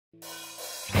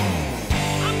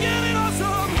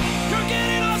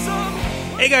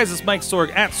Hey guys, it's Mike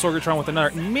Sorg at Sorgatron with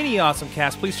another mini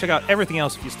AwesomeCast. Please check out everything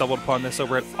else if you stumbled upon this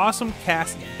over at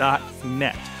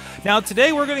AwesomeCast.net. Now,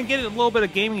 today we're going to get a little bit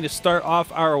of gaming to start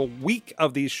off our week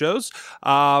of these shows.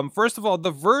 First of all,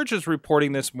 The Verge is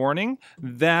reporting this morning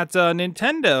that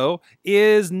Nintendo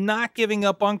is not giving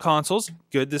up on consoles.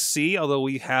 Good to see, although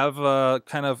we have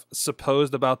kind of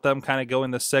supposed about them kind of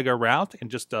going the Sega route and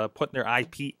just putting their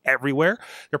IP everywhere.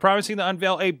 They're promising to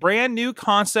unveil a brand new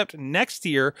concept next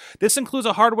year. This includes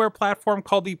a hardware platform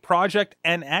called the Project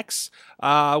NX,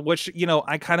 which, you know,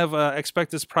 I kind of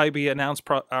expect this probably be announced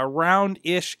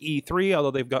around-ish E3,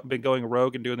 although they've been going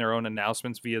rogue and doing their own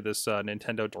announcements via this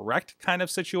Nintendo Direct kind of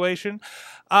situation.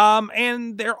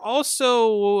 And they're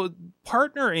also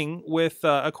partnering with,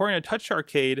 according to Touch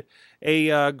Arcade,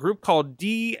 a group called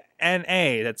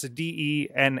DNA, that's a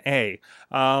D-E-N-A,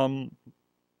 to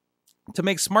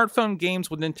make smartphone games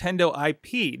with Nintendo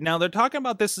IP. Now, they're talking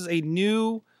about this as a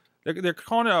new... They're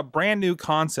calling it a brand new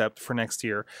concept for next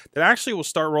year that actually will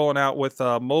start rolling out with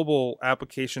mobile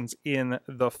applications in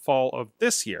the fall of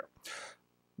this year.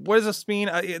 What does this mean?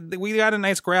 We got a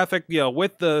nice graphic, you know,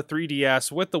 with the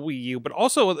 3DS, with the Wii U, but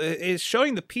also it's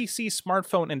showing the PC,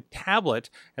 smartphone, and tablet,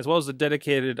 as well as the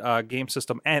dedicated game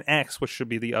system NX, which should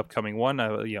be the upcoming one.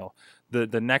 You know,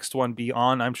 the next one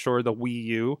beyond, I'm sure, the Wii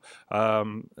U.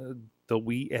 The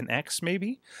Wii NX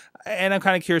maybe, and I'm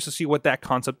kind of curious to see what that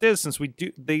concept is, since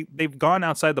they've gone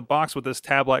outside the box with this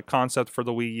tablet concept for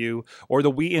the Wii U or the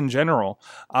Wii in general,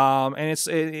 and it's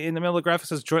in the middle of the graphics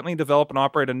says jointly develop and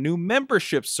operate a new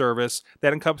membership service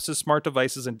that encompasses smart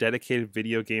devices and dedicated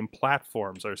video game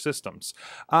platforms or systems.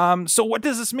 So what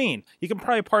does this mean? You can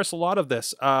probably parse a lot of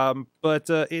this, but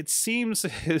it seems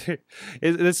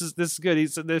this is good.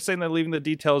 They're saying they're leaving the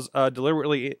details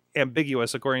deliberately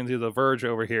ambiguous, according to The Verge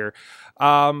over here.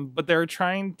 But they're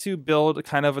trying to build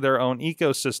kind of their own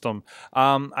ecosystem.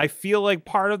 I feel like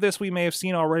part of this we may have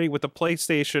seen already with the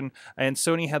PlayStation, and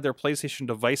Sony had their PlayStation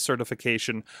device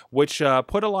certification, which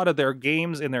put a lot of their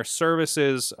games and their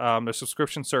services, their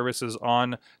subscription services,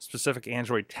 on specific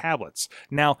Android tablets.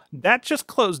 Now, that just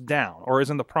closed down, or is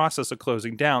in the process of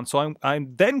closing down, so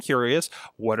I'm then curious,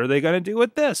 what are they going to do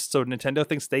with this? So Nintendo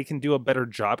thinks they can do a better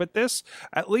job at this?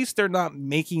 At least they're not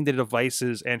making the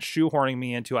devices and shoehorning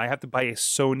me into, I have to buy a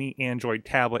Sony Android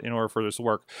tablet in order for this to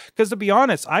work. Because to be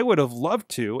honest, I would have loved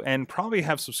to, and probably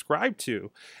have subscribed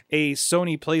to, a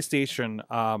Sony PlayStation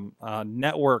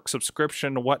network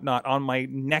subscription, whatnot, on my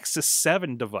Nexus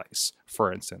 7 device,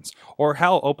 for instance. Or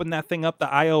hell, open that thing up to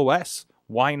iOS.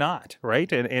 Why not,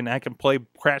 right? And I can play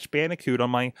Crash Bandicoot on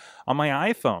my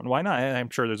iPhone. Why not? I'm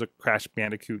sure there's a Crash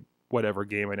Bandicoot whatever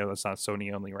game. I know that's not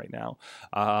Sony only right now.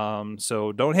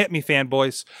 So don't hit me,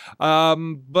 fanboys.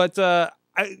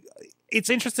 It's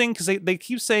interesting because they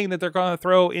keep saying that they're going to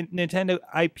throw in Nintendo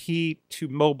IP to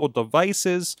mobile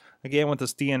devices, again with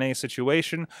this DNA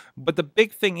situation. But the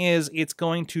big thing is it's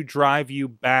going to drive you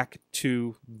back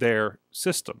to their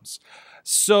systems.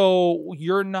 So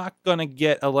you're not going to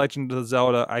get a Legend of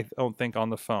Zelda, I don't think, on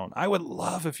the phone. I would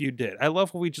love if you did. I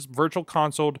love when we just virtual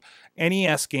consoled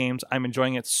NES games. I'm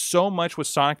enjoying it so much with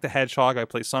Sonic the Hedgehog. I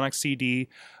play Sonic CD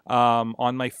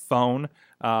on my phone,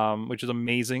 which is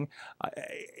amazing.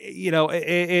 You know,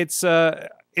 it's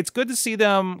good to see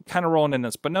them kind of rolling in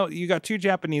this. But no, you got two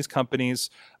Japanese companies,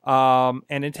 and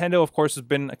Nintendo, of course, has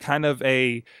been kind of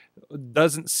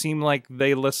doesn't seem like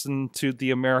they listen to the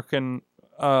American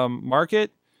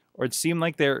market, or it seemed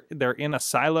like they're in a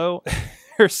silo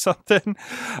or something,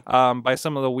 by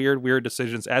some of the weird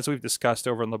decisions, as we've discussed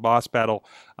over in the Boss Battle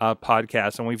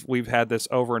podcast. And we've had this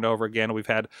over and over again. We've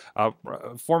had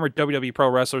former WWE pro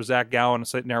wrestler Zach Gowen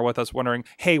sitting there with us wondering,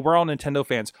 hey, we're all Nintendo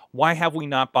fans, why have we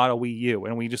not bought a Wii U?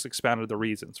 And we just expounded the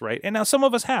reasons, right? And now some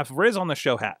of us have. Riz on the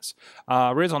show has.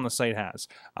 Riz on the site has,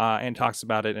 and talks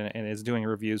about it, and is doing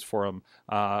reviews for him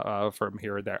from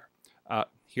here or there.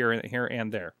 Here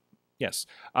and there. Yes.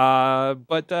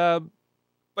 But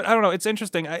I don't know. It's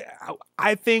interesting.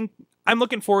 I think I'm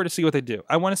looking forward to see what they do.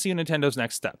 I want to see Nintendo's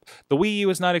next step. The Wii U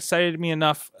has not excited me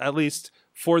enough, at least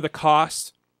for the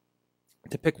cost,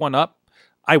 to pick one up.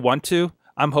 I want to.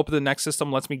 I'm hoping the next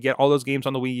system lets me get all those games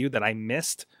on the Wii U that I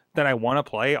missed, that I want to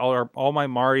play, all my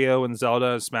Mario and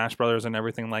Zelda, Smash Brothers, and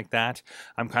everything like that.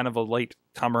 I'm kind of a late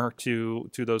comer to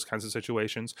those kinds of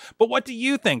situations. But what do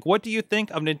you think? What do you think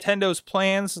of Nintendo's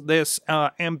plans, this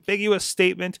ambiguous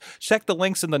statement? Check the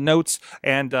links in the notes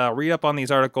and read up on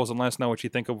these articles and let us know what you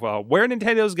think of where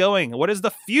Nintendo's going. What is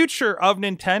the future of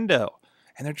Nintendo?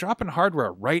 And they're dropping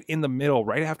hardware right in the middle,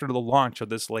 right after the launch of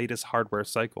this latest hardware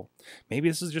cycle. Maybe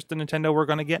this is just the Nintendo we're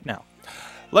going to get now.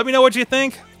 Let me know what you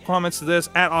think. comments to this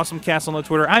at AwesomeCast on the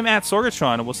Twitter. I'm at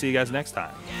Sorgatron, and we'll see you guys next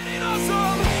time.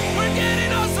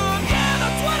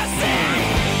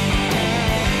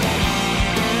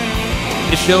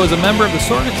 This show is a member of the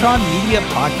Sorgatron Media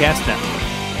Podcast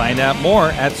Network. Find out more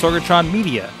at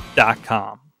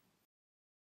sorgatronmedia.com.